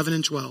 verses 11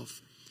 and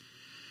 12.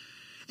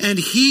 And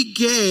he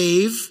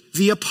gave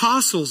the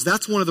apostles,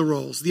 that's one of the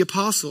roles, the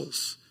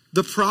apostles,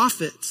 the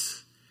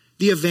prophets,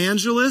 the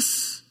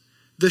evangelists,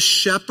 the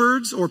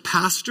shepherds or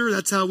pastor,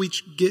 that's how we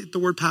get the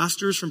word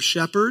pastors from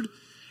shepherd,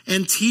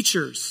 and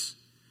teachers.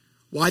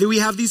 Why do we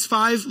have these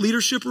 5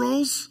 leadership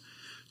roles?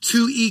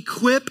 To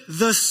equip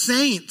the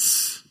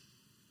saints.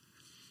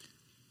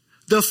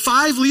 The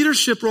 5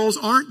 leadership roles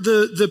aren't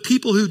the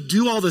people who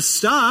do all the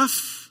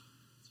stuff.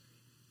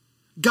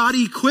 God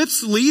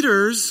equips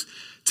leaders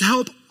to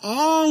help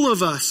all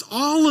of us,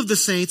 all of the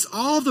saints,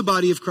 all of the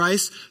body of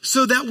Christ,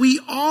 so that we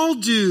all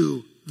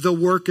do the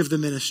work of the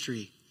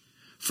ministry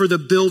for the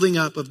building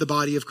up of the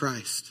body of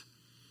Christ.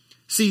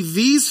 See,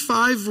 these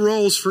 5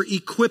 roles for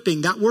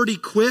equipping, that word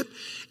equip,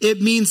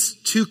 it means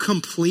to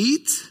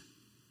complete.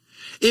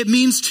 It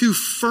means to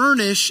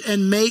furnish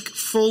and make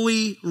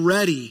fully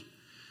ready.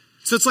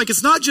 So it's like,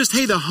 it's not just,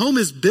 hey, the home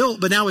is built,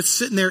 but now it's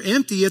sitting there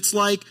empty. It's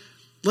like,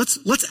 let's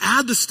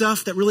add the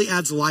stuff that really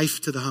adds life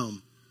to the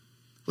home.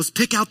 Let's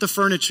pick out the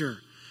furniture.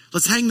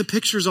 Let's hang the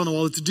pictures on the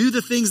wall. Let's do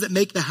the things that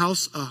make the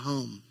house a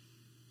home,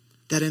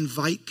 that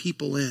invite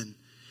people in.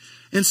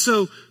 And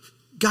so,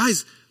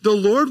 guys, the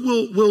Lord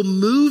will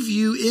move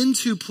you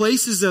into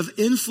places of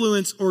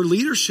influence or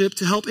leadership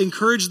to help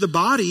encourage the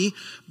body,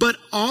 but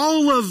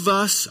all of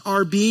us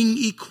are being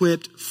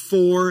equipped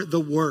for the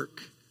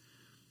work.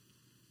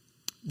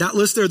 That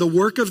list there, the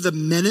work of the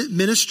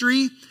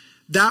ministry,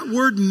 that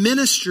word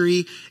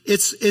ministry,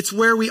 it's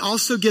where we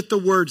also get the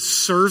word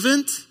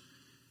servant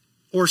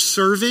or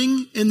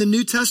serving in the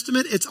New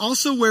Testament. It's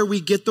also where we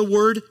get the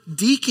word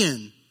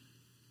deacon.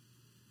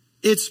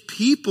 It's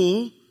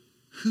people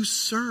who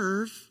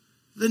serve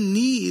the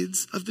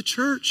needs of the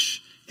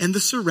church and the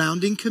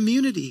surrounding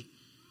community.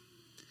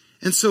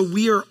 And so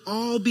we are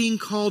all being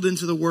called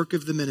into the work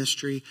of the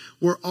ministry.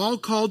 We're all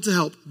called to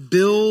help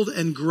build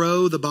and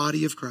grow the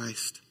body of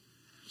Christ.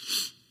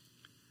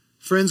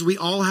 Friends, we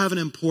all have an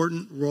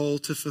important role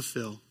to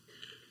fulfill.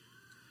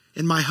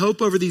 And my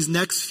hope over these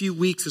next few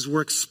weeks as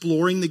we're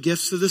exploring the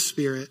gifts of the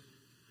Spirit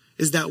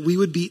is that we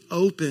would be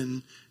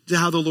open to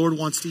how the Lord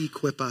wants to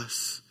equip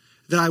us.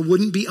 That I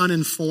wouldn't be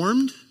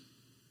uninformed,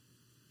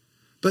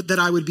 but that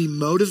I would be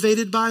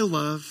motivated by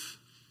love,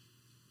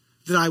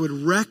 that I would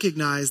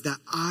recognize that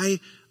I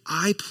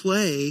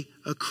play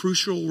a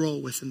crucial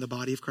role within the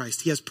body of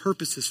Christ. He has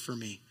purposes for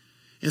me.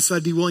 And so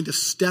I'd be willing to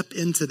step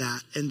into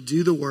that and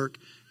do the work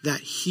that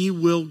he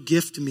will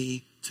gift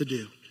me to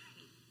do.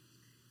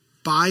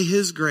 By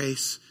his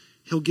grace,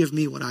 he'll give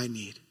me what I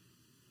need.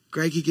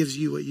 Greg, he gives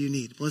you what you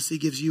need. Melissa, he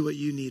gives you what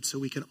you need so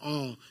we can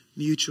all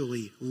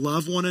mutually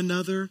love one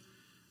another,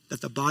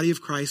 that the body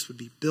of Christ would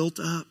be built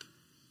up,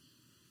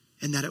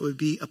 and that it would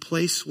be a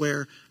place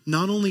where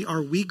not only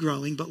are we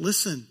growing, but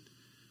listen,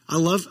 I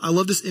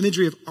love this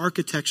imagery of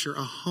architecture,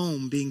 a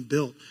home being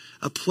built,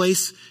 a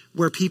place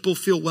where people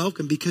feel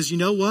welcome, because you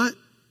know what?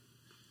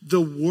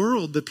 The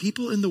world, the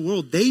people in the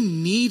world, they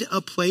need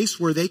a place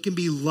where they can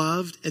be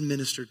loved and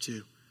ministered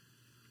to.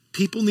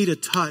 People need a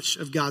touch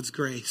of God's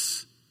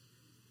grace.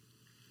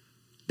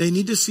 They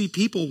need to see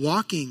people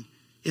walking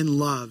in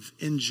love,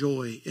 in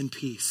joy, in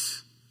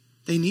peace.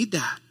 They need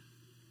that.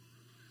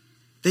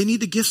 They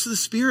need the gifts of the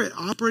Spirit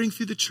operating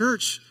through the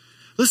church.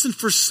 Listen,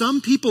 for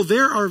some people,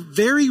 there are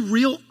very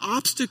real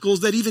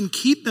obstacles that even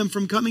keep them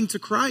from coming to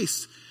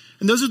Christ.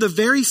 And those are the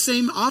very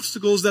same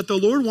obstacles that the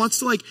Lord wants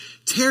to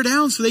tear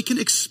down so they can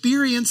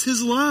experience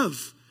his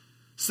love.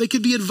 So they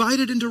can be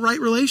invited into right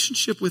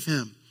relationship with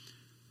him.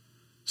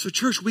 So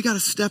church, we got to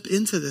step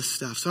into this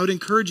stuff. So I would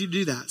encourage you to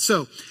do that.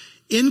 So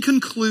in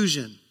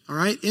conclusion, all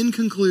right,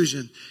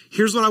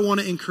 here's what I want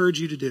to encourage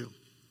you to do.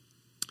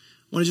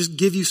 I want to just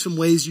give you some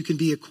ways you can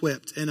be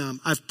equipped.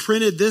 And I've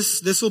printed this.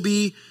 This will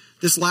be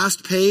this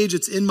last page.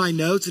 It's in my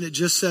notes and it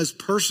just says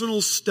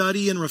personal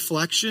study and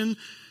reflection.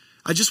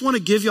 I just want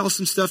to give y'all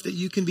some stuff that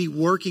you can be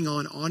working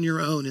on your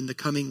own in the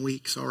coming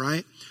weeks, all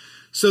right?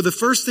 So the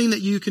first thing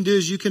that you can do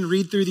is you can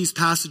read through these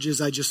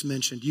passages I just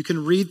mentioned. You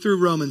can read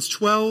through Romans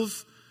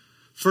 12,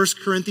 1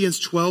 Corinthians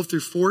 12 through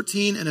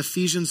 14, and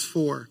Ephesians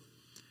 4.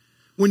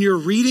 When you're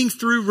reading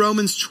through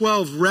Romans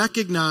 12,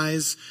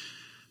 recognize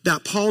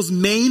that Paul's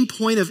main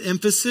point of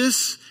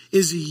emphasis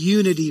is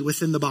unity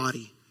within the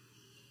body.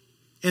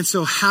 And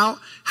so how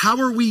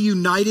are we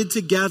united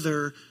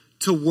together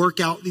to work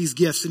out these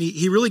gifts? And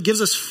he really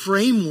gives us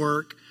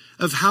framework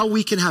of how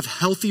we can have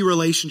healthy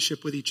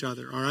relationship with each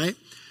other, all right?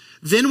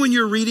 Then when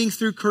you're reading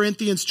through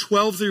Corinthians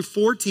 12 through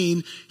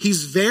 14,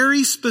 he's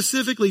very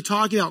specifically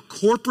talking about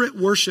corporate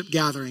worship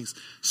gatherings,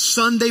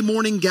 Sunday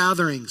morning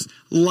gatherings,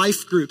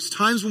 life groups,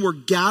 times when we're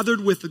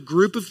gathered with a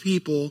group of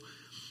people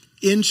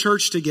in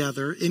church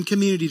together, in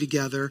community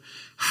together.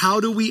 How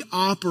do we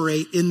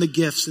operate in the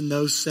gifts in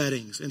those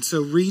settings? And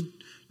so read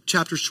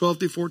chapters 12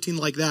 through 14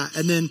 like that.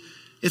 And then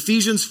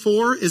Ephesians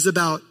 4 is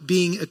about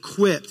being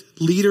equipped,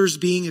 leaders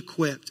being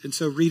equipped. And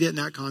so read it in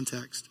that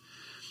context.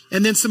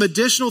 And then some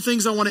additional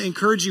things I want to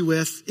encourage you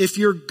with. If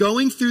you're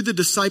going through the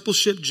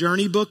discipleship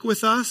journey book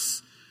with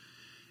us,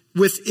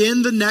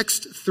 within the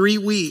next 3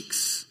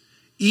 weeks,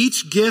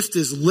 each gift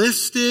is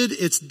listed,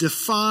 it's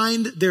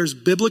defined, there's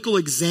biblical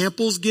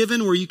examples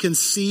given where you can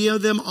see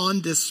them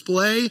on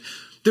display.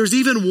 There's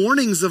even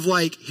warnings of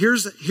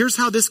here's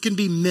how this can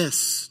be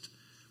missed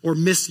or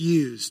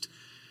misused.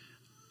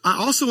 I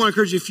also want to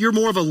encourage you, if you're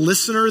more of a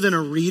listener than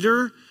a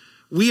reader,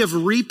 we have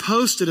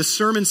reposted a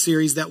sermon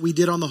series that we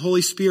did on the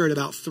Holy Spirit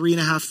about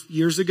 3.5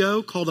 years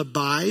ago called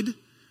Abide. And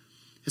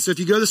so if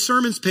you go to the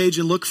sermons page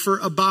and look for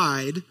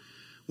Abide,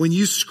 when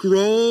you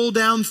scroll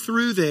down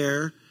through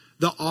there,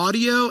 the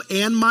audio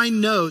and my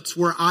notes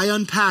where I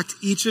unpacked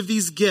each of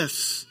these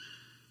gifts.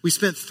 We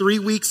spent 3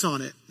 weeks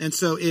on it. And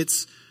so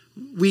it's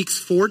weeks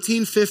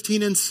 14,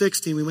 15, and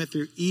 16. We went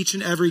through each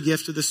and every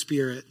gift of the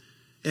Spirit.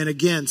 And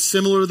again,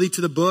 similarly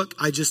to the book,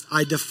 I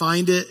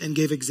defined it and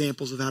gave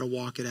examples of how to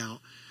walk it out.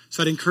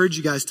 So I'd encourage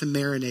you guys to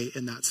marinate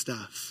in that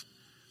stuff.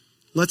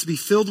 Let's be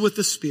filled with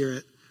the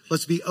Spirit.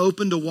 Let's be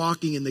open to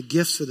walking in the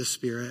gifts of the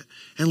Spirit.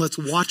 And let's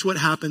watch what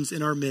happens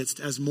in our midst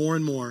as more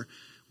and more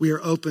we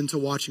are open to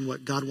watching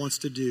what God wants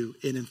to do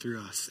in and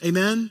through us.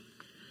 Amen?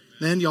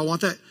 Man, y'all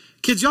want that?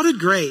 Kids, y'all did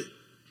great.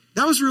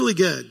 That was really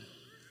good.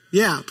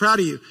 Yeah, proud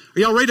of you. Are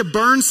y'all ready to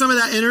burn some of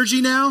that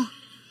energy now?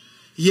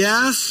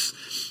 Yes?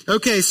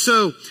 Okay,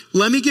 so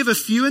let me give a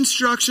few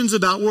instructions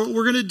about what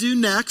we're going to do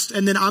next,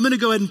 and then I'm going to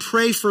go ahead and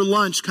pray for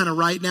lunch kind of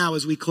right now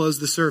as we close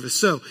the service.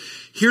 So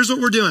here's what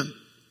we're doing.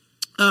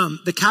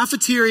 The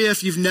cafeteria,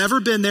 if you've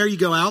never been there, you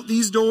go out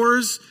these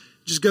doors,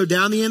 just go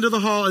down the end of the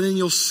hall, and then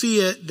you'll see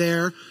it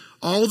there.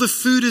 All the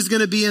food is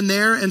going to be in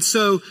there. And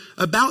so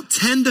about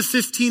 10 to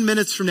 15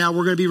 minutes from now,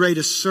 we're going to be ready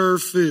to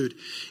serve food.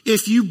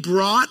 If you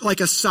brought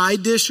like a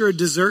side dish or a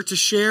dessert to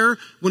share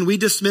when we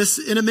dismiss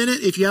in a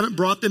minute, if you haven't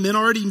brought them in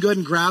already, you can go ahead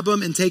and grab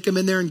them and take them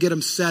in there and get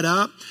them set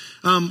up.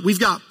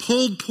 We've got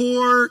pulled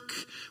pork.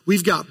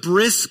 We've got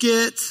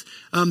brisket.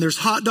 There's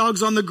hot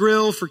dogs on the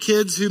grill for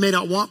kids who may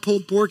not want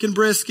pulled pork and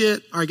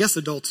brisket, or I guess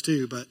adults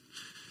too, but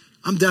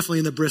I'm definitely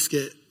in the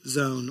brisket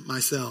zone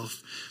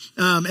myself.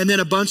 And then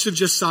a bunch of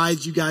just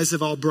sides you guys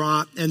have all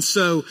brought. And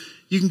so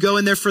you can go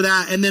in there for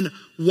that. And then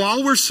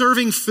while we're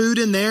serving food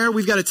in there,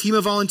 we've got a team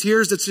of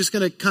volunteers that's just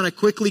going to kind of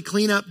quickly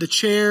clean up the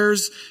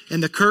chairs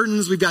and the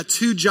curtains. We've got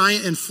 2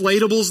 giant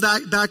inflatables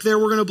back there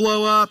we're going to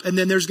blow up. And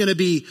then there's going to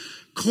be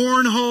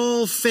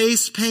cornhole,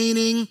 face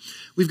painting.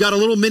 We've got a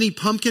little mini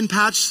pumpkin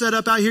patch set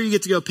up out here. You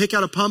get to go pick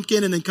out a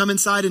pumpkin and then come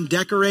inside and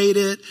decorate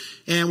it.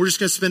 And we're just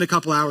going to spend a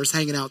couple hours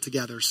hanging out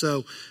together.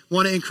 So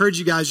want to encourage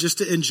you guys just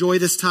to enjoy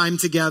this time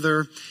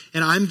together.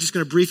 And I'm just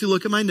going to briefly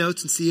look at my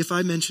notes and see if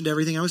I mentioned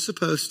everything I was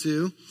supposed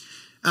to.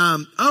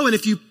 And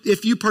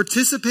if you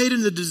participate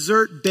in the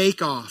dessert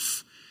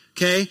bake-off,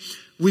 okay,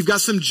 we've got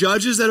some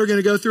judges that are going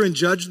to go through and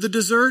judge the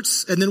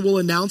desserts. And then we'll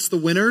announce the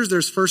winners.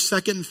 There's first,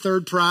 second, and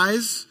third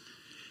prize.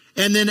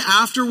 And then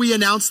after we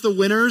announce the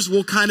winners,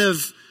 we'll kind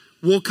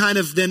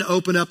of then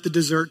open up the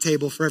dessert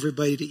table for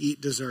everybody to eat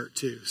dessert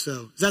too.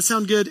 So does that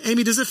sound good?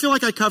 Amy, does it feel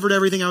like I covered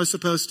everything I was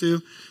supposed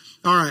to?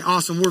 All right,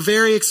 awesome. We're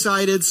very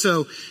excited.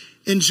 So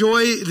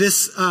enjoy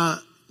this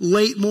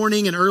late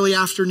morning and early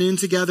afternoon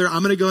together.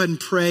 I'm going to go ahead and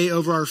pray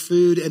over our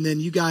food, and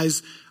then you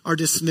guys are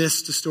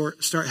dismissed to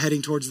start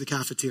heading towards the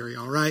cafeteria,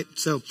 all right?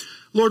 So,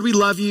 Lord, we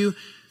love you.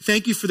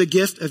 Thank you for the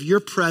gift of your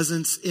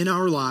presence in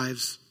our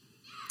lives.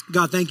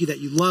 God, thank you that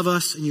you love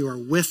us and you are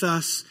with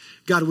us.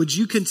 God, would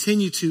you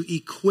continue to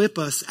equip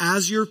us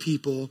as your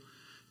people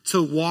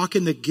to walk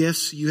in the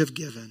gifts you have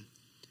given?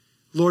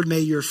 Lord, may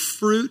your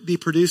fruit be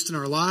produced in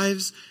our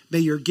lives. May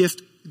your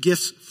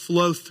gifts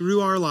flow through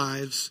our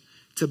lives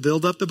to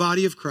build up the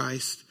body of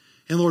Christ.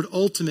 And Lord,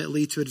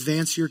 ultimately to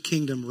advance your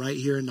kingdom right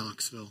here in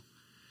Knoxville.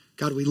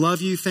 God, we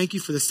love you. Thank you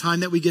for this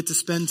time that we get to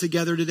spend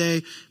together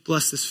today.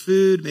 Bless this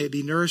food. May it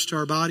be nourished to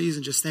our bodies.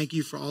 And just thank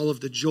you for all of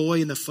the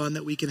joy and the fun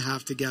that we can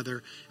have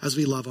together as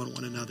we love on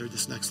one another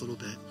this next little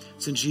bit.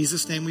 It's in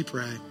Jesus' name we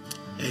pray.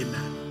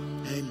 Amen.